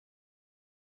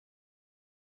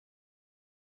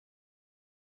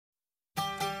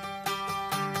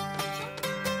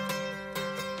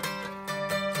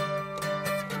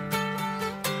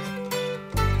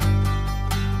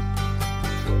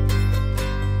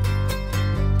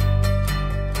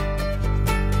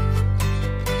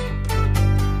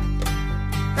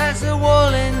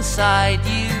inside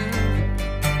you,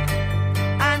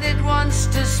 and it wants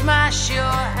to smash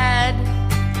your head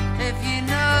if you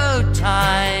know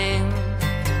time.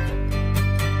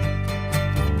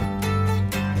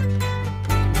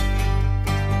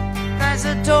 There's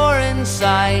a door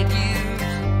inside you,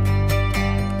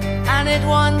 and it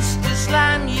wants to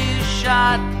slam you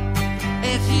shut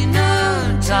if you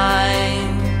know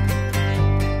time.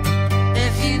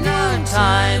 If you know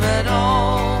time at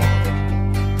all.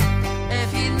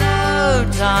 If you know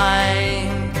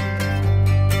time.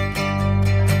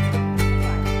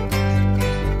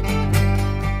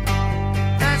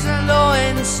 There's a law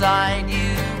inside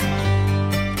you,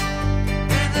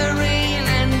 with a real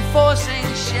enforcing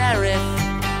sheriff,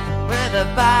 with a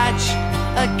badge,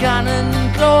 a gun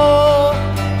and claw.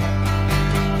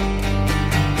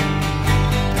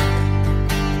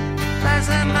 There's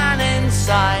a man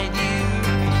inside you,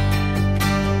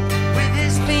 with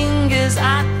his fingers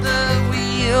at the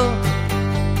wheel.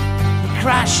 He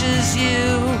crashes you,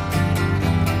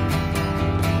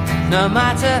 no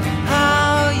matter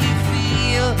how you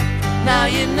feel. Now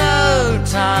you know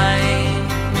time,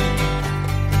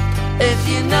 if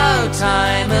you know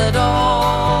time at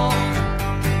all.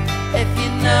 If you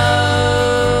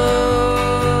know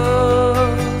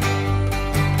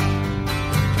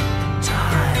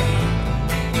time.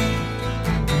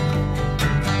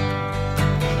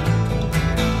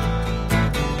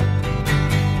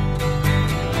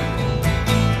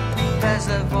 There's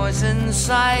a voice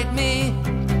inside me,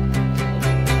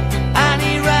 an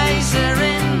eraser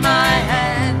in my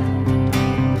head.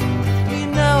 You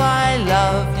know I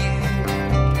love you.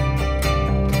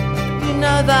 You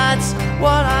know that's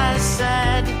what I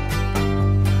said.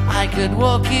 I could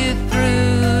walk you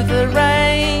through the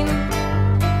rain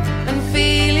and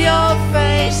feel your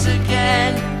face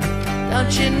again.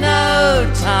 Don't you know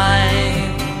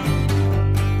time?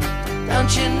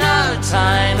 Don't you know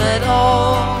time at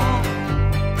all?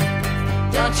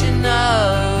 Don't you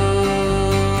know?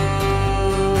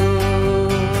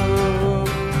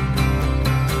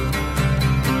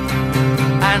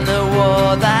 And the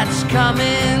war that's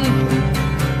coming,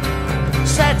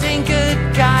 setting good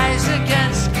guys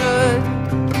against good.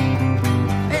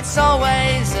 It's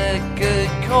always a good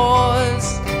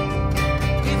cause.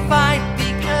 You fight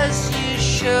because you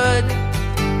should.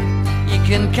 You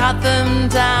can cut them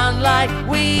down like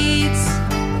weeds,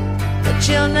 but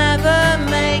you'll never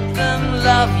make them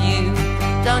love you.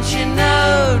 Don't you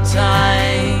know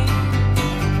time?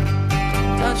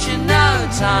 Don't you know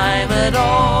time at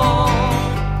all?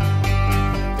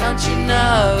 Don't you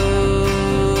know?